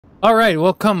Alright,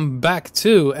 welcome back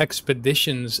to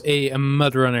Expeditions, a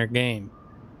Mudrunner game.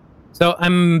 So I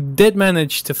did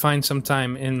manage to find some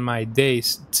time in my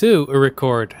days to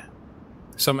record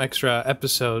some extra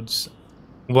episodes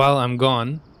while I'm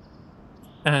gone.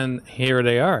 And here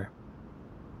they are.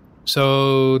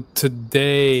 So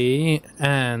today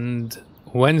and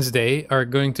Wednesday are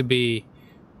going to be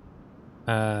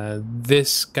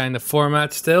this kind of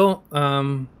format still.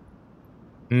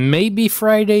 Maybe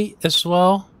Friday as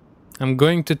well. I'm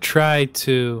going to try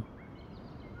to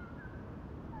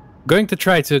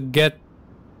get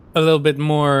a little bit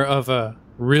more of a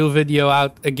real video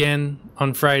out again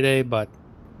on Friday, but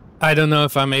I don't know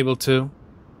if I'm able to.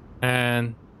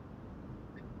 And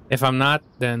if I'm not,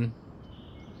 then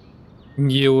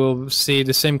you will see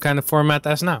the same kind of format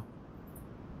as now.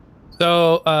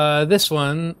 So this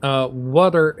one,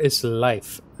 water is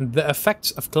life. The effects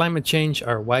of climate change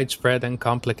are widespread and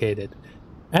complicated.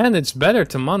 And it's better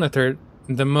to monitor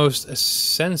the most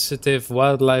sensitive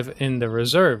wildlife in the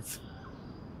reserve,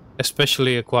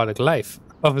 especially aquatic life,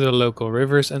 of the local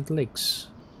rivers and lakes.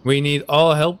 We need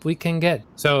all help we can get.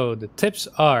 So the tips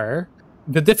are,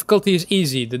 the difficulty is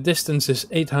easy, the distance is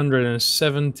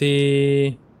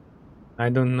 870, I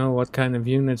don't know what kind of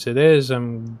units it is,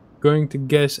 I'm going to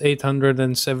guess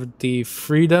 870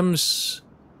 freedoms,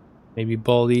 maybe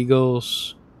bald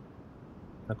eagles,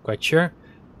 not quite sure.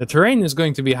 The terrain is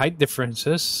going to be height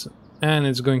differences, and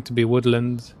it's going to be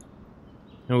woodland.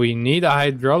 And we need a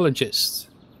hydrologist.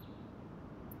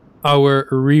 Our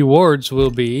rewards will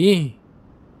be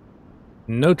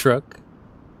no truck.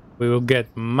 We will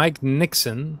get Mike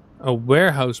Nixon, a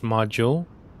warehouse module.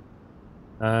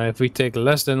 If we take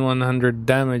less than 100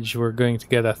 damage, we're going to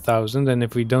get 1,000. And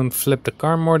if we don't flip the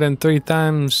car more than 3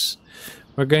 times,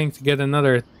 we're going to get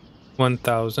another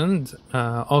 1,000.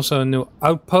 Also a new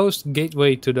outpost,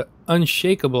 gateway to the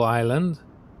unshakable island,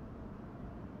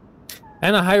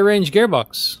 and a high range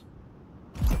gearbox.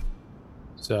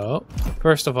 So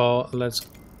first of all, let's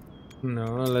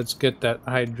get that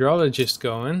hydrologist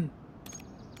going,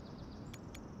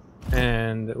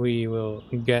 and we will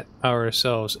get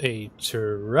ourselves a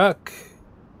truck.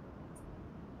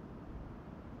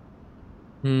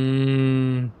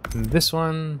 This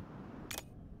one.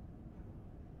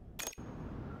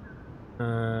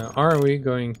 Are we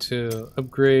going to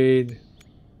upgrade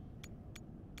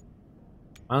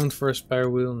mount for a spare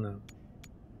wheel? No.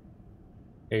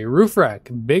 A roof rack,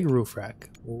 big roof rack.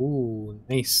 Ooh,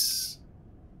 nice.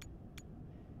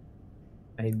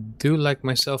 I do like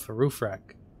myself a roof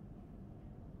rack.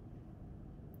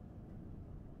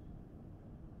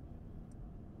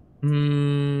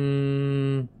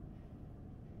 No,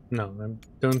 I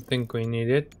don't think we need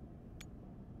it.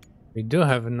 We do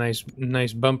have a nice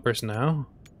bumpers now.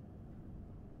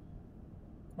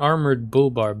 Armored bull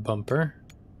bar bumper.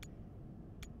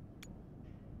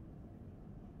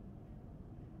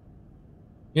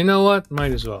 You know what?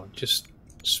 Might as well just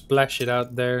splash it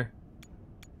out there.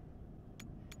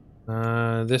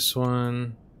 This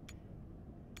one.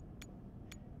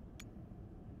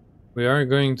 We are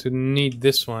going to need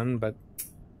this one, but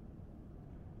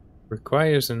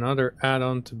requires another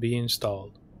add-on to be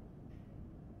installed.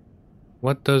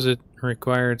 What does it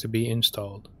require to be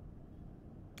installed?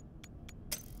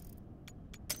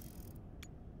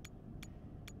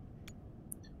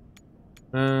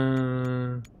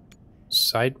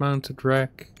 Side-mounted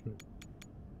rack.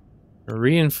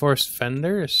 Reinforced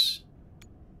fenders.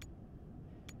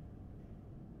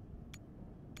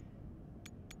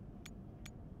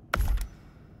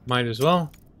 Might as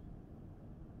well.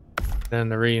 Then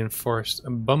the reinforced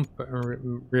bumper,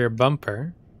 rear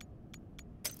bumper.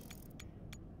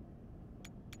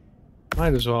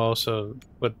 Might as well also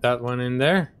put that one in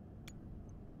there.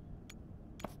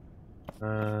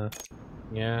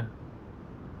 Yeah.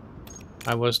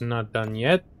 I was not done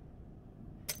yet.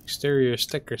 Exterior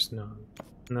stickers,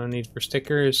 no need for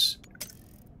stickers.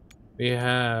 We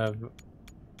have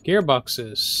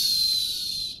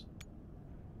gearboxes.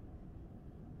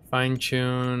 Fine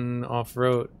tune,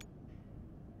 off-road.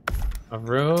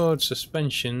 Off-road,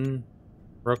 suspension,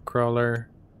 rock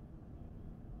crawler,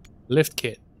 lift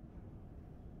kit.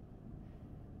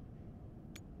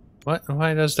 What?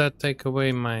 Why does that take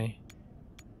away my...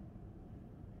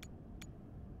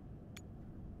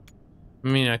 I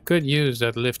mean, I could use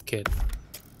that lift kit.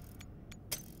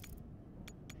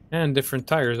 And different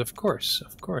tires, of course.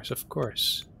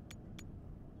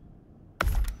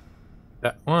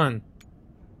 That one.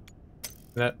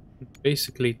 That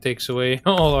basically takes away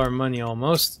all our money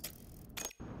almost.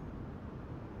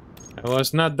 I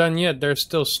was not done yet. There's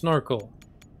still snorkel.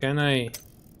 Can I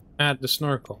add the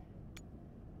snorkel?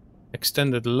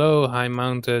 Extended low, high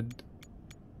mounted.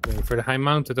 Going for the high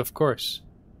mounted, of course.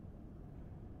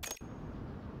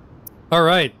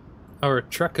 Alright, our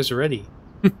truck is ready.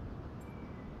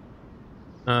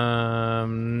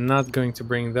 Not going to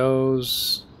bring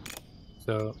those.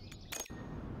 So,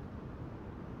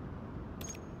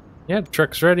 yeah,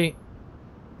 truck's ready.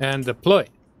 And deploy.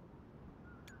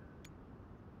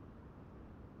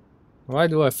 Why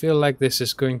do I feel like this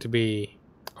is going to be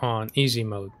on easy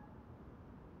mode?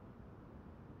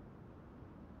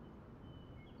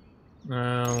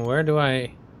 Where do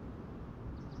I...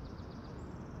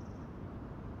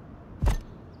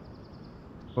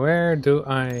 Where do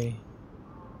I...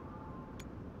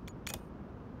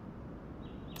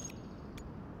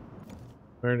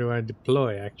 Where do I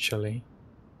deploy, actually?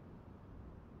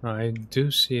 Oh, I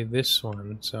do see this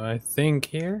one, so I think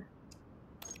here?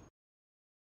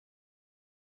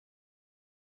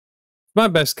 My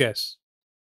best guess.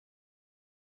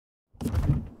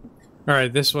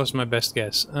 Alright, this was my best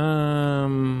guess.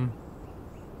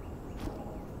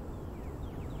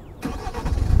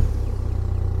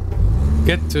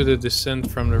 Get to the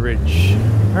descent from the ridge.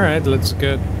 Alright, let's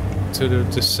get to the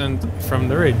descent from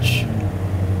the ridge.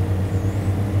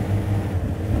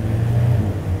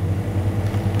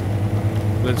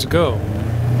 Let's go.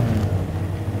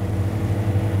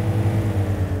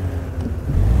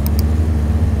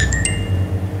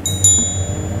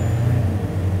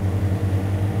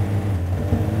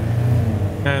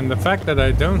 And the fact that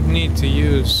I don't need to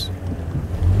use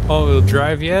all-wheel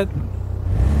drive yet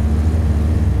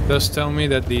does tell me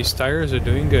that these tires are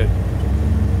doing good.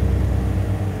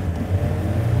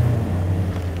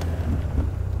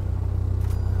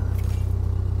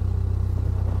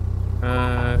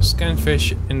 Scan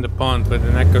fish in the pond with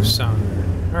an echo sounder.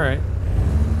 Alright.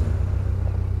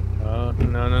 Oh,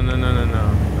 no.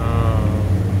 Oh.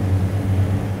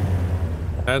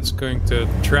 That's going to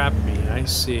trap me, I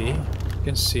see. You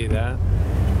can see that.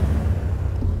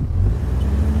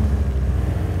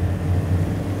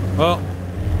 Well,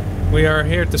 we are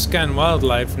here to scan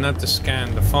wildlife, not to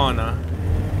scan the fauna.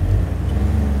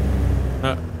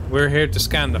 We're here to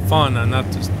scan the fauna,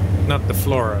 not the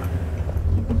flora.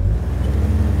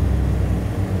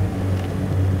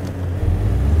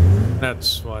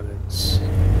 That's what it's...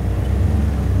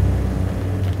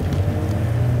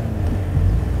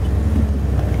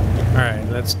 Alright,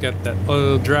 let's get that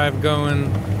oil drive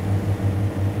going.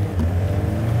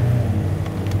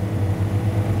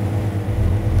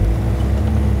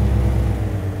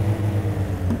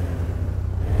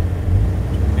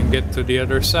 And get to the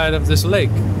other side of this lake.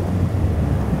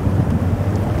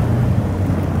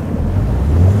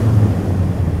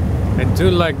 I do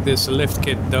like this lift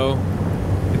kit though.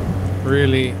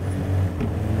 Really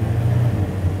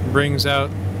brings out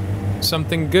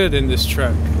something good in this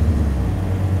truck,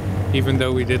 even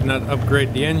though we did not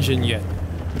upgrade the engine yet.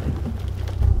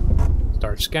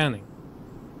 Start scanning.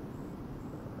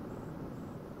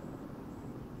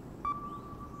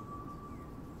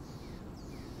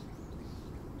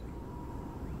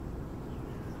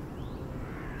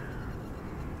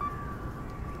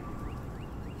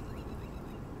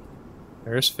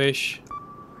 There's fish.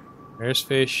 There's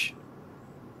fish.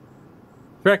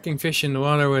 Tracking fish in the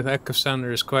water with echo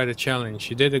sounder is quite a challenge.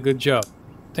 You did a good job.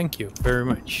 Thank you very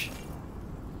much.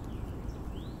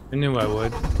 I knew I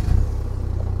would.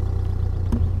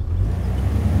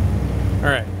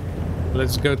 Alright,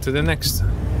 let's go to the next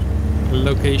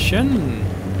location.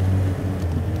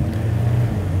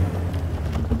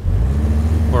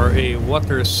 For a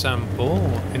water sample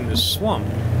in the swamp.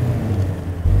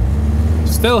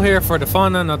 Still here for the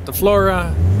fauna, not the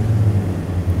flora.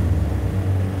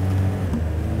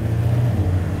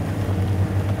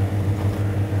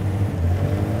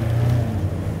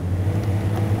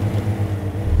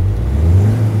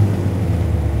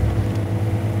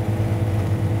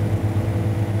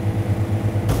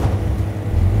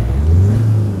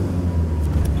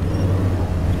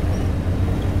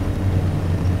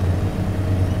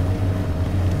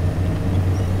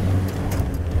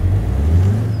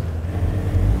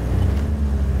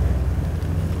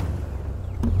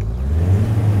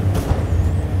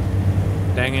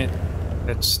 Dang it,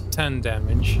 that's 10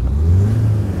 damage.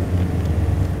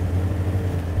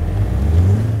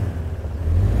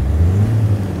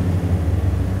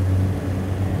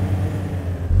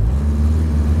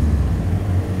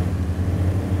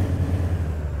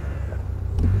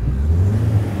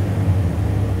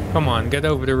 Come on, get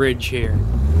over the ridge here.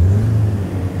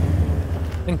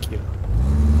 Thank you.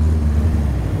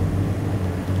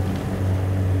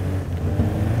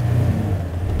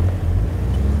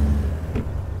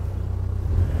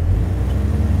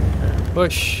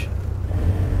 Push.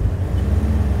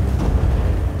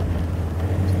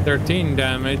 13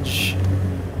 damage.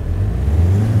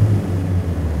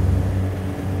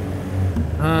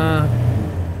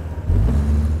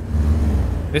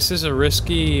 This is a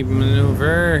risky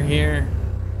maneuver here.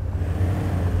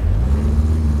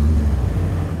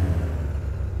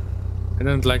 I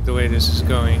don't like the way this is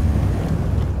going.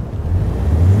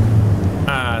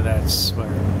 Ah, that's where.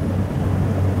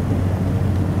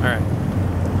 Alright.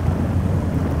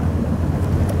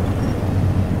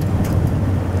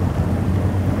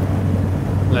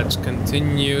 Let's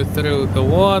continue through the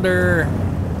water.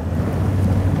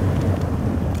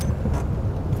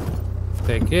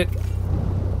 Take it.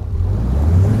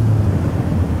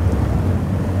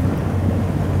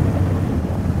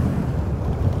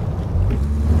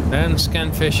 Then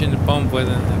scan fish in the pond with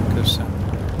an Akusa.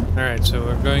 Alright, so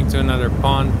we're going to another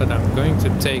pond, but I'm going to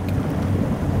take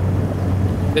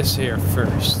this here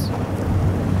first.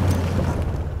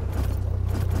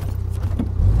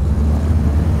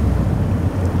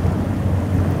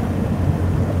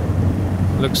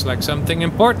 Looks like something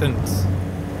important.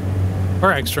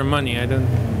 Or extra money, I don't...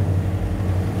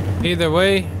 Either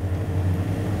way,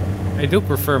 I do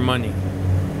prefer money.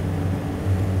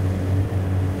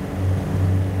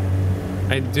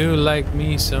 I do like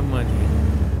me some money.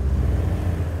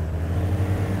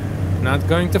 Not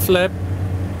going to flip.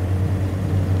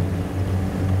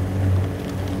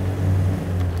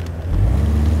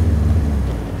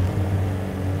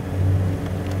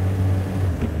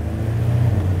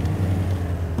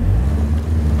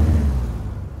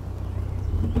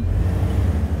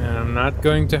 And I'm not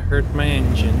going to hurt my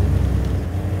engine.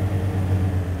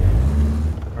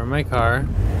 Or my car.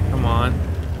 Come on.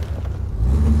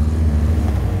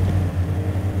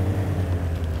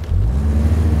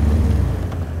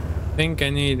 I think I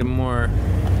need a more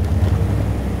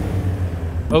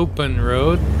open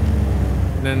road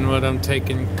than what I'm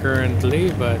taking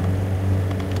currently, but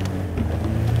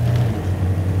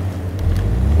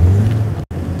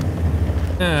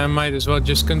yeah, I might as well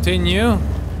just continue.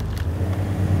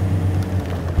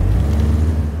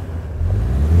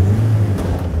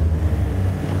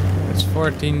 That's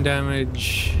 14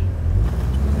 damage.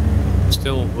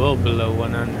 Still well below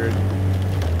 100.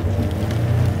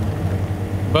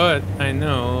 But I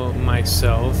know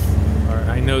myself, or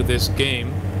I know this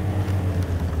game.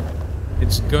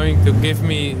 It's going to give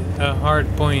me a hard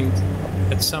point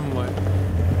at somewhere.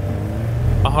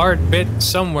 A hard bit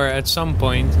somewhere at some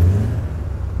point.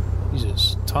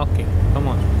 Jesus, talking. Come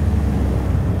on.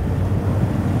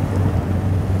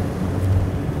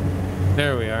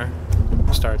 There we are.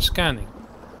 Start scanning.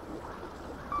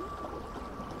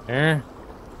 There.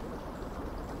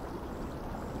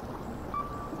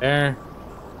 There.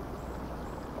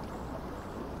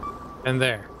 And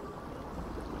there.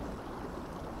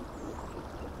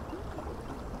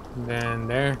 Then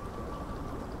there.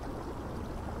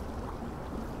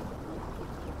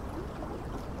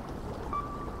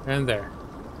 And there.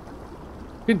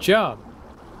 Good job.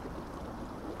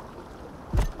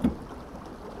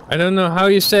 I don't know how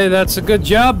you say that's a good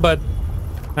job, but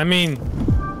I mean,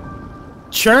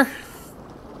 sure.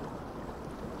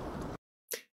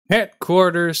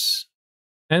 Headquarters.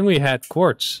 And we had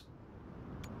quartz.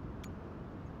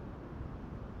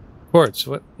 Quartz,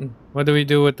 what do we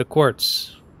do with the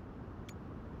quartz?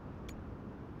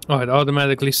 Oh, it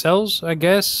automatically sells, I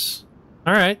guess.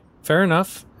 Alright, fair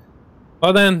enough.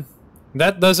 Well then,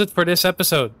 that does it for this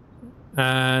episode.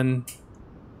 And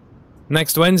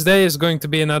next Wednesday is going to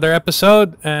be another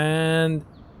episode, and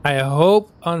I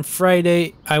hope on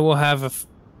Friday I will have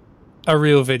a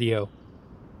real video.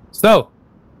 So,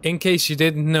 in case you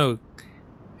didn't know,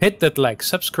 hit that like,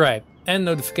 subscribe, and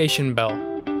notification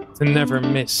bell to never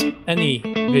miss any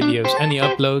videos, any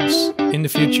uploads in the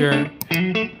future.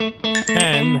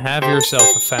 And have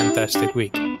yourself a fantastic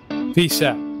week. Peace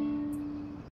out.